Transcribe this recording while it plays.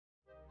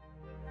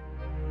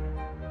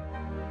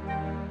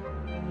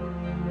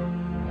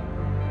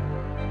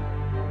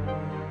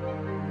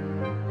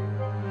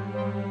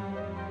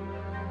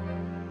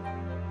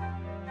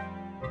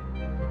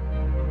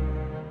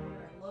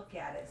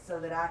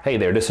Hey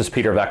there, this is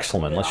Peter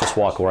Vekselman. Let's just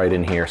walk right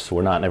in here so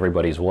we're not in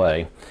everybody's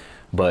way.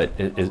 But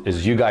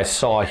as you guys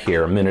saw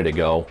here a minute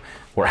ago,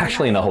 we're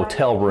actually in a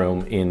hotel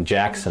room in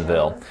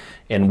Jacksonville,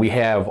 and we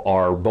have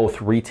our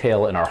both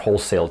retail and our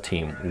wholesale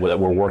team that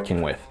we're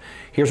working with.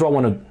 Here's what I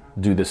want to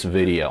do this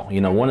video.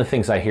 You know, one of the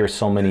things I hear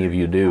so many of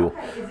you do,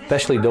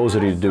 especially those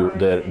of you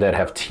that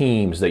have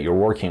teams that you're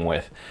working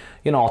with,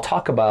 you know, I'll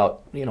talk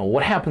about, you know,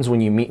 what happens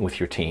when you meet with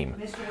your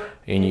team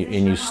and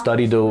you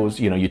study those,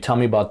 you know, you tell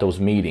me about those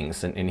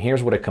meetings, and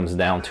here's what it comes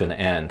down to in the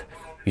end.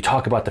 You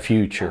talk about the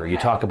future, you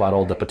talk about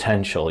all the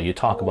potential, you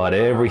talk about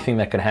everything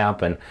that could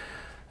happen. And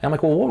I'm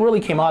like, well, what really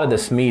came out of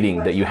this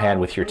meeting that you had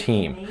with your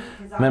team?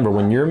 Remember,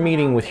 when you're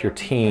meeting with your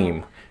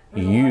team,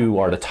 you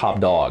are the top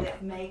dog.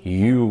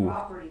 You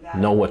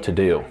know what to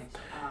do.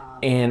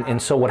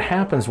 And so what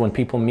happens when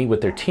people meet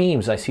with their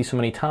teams, I see so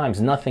many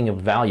times, nothing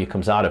of value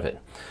comes out of it.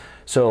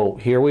 So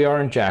here we are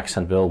in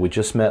Jacksonville. We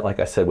just met, like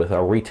I said, with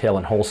our retail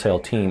and wholesale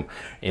team.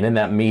 And in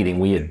that meeting,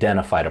 we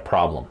identified a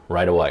problem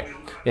right away,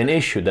 an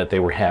issue that they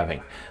were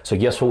having. So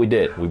guess what we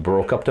did? We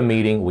broke up the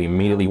meeting. We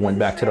immediately went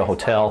back to the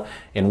hotel,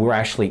 and we're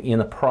actually in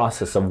the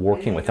process of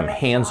working with them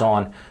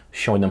hands-on,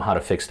 showing them how to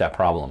fix that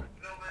problem.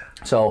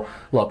 So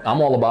look, I'm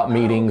all about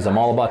meetings. I'm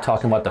all about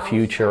talking about the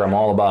future. I'm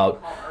all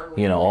about,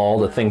 you know, all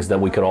the things that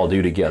we could all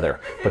do together.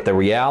 But the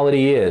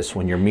reality is,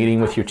 when you're meeting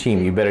with your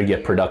team, you better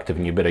get productive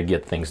and you better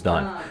get things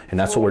done. And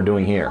that's what we're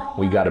doing here.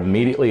 We got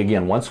immediately,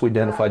 again, once we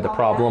identified the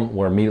problem,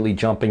 we're immediately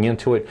jumping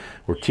into it.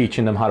 We're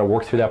teaching them how to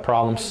work through that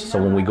problem.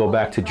 So when we go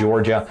back to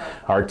Georgia,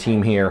 our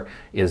team here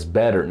is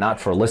better,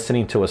 not for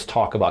listening to us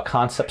talk about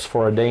concepts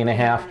for a day and a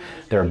half.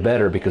 They're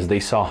better because they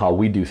saw how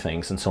we do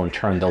things, and so in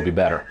turn, they'll be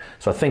better.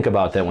 So think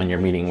about that when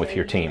you're meeting with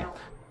your team.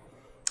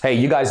 Hey,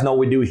 you guys know what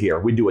we do here.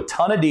 We do a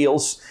ton of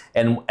deals,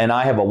 and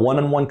I have a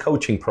one-on-one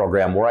coaching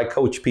program where I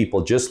coach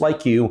people just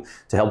like you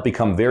to help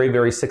become very,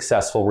 very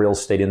successful real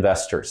estate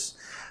investors.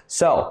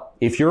 So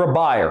if you're a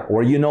buyer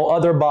or you know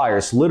other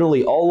buyers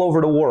literally all over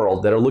the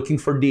world that are looking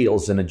for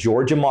deals in a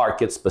Georgia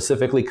market,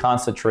 specifically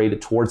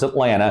concentrated towards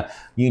Atlanta,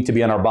 you need to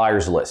be on our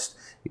buyers list.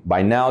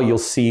 By now, you'll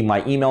see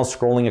my email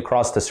scrolling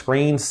across the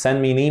screen.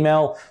 Send me an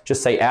email.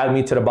 Just say, add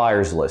me to the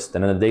buyers list.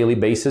 And on a daily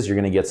basis, you're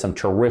going to get some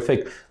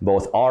terrific,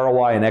 both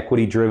ROI and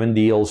equity-driven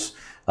deals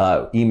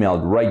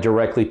emailed right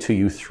directly to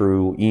you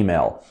through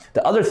email.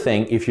 The other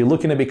thing, if you're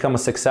looking to become a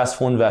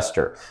successful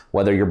investor,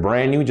 whether you're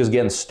brand new, just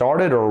getting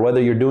started, or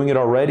whether you're doing it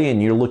already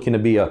and you're looking to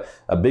be a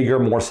bigger,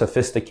 more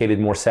sophisticated,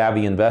 more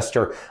savvy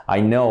investor,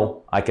 I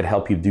know I could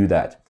help you do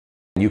that.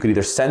 You could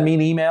either send me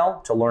an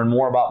email to learn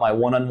more about my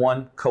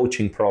one-on-one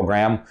coaching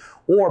program,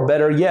 or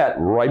better yet,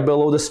 right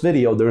below this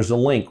video, there's a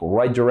link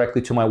right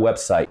directly to my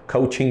website,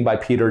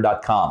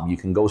 coachingbypeter.com. You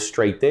can go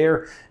straight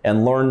there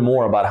and learn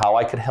more about how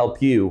I could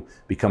help you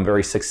become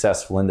very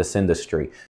successful in this industry.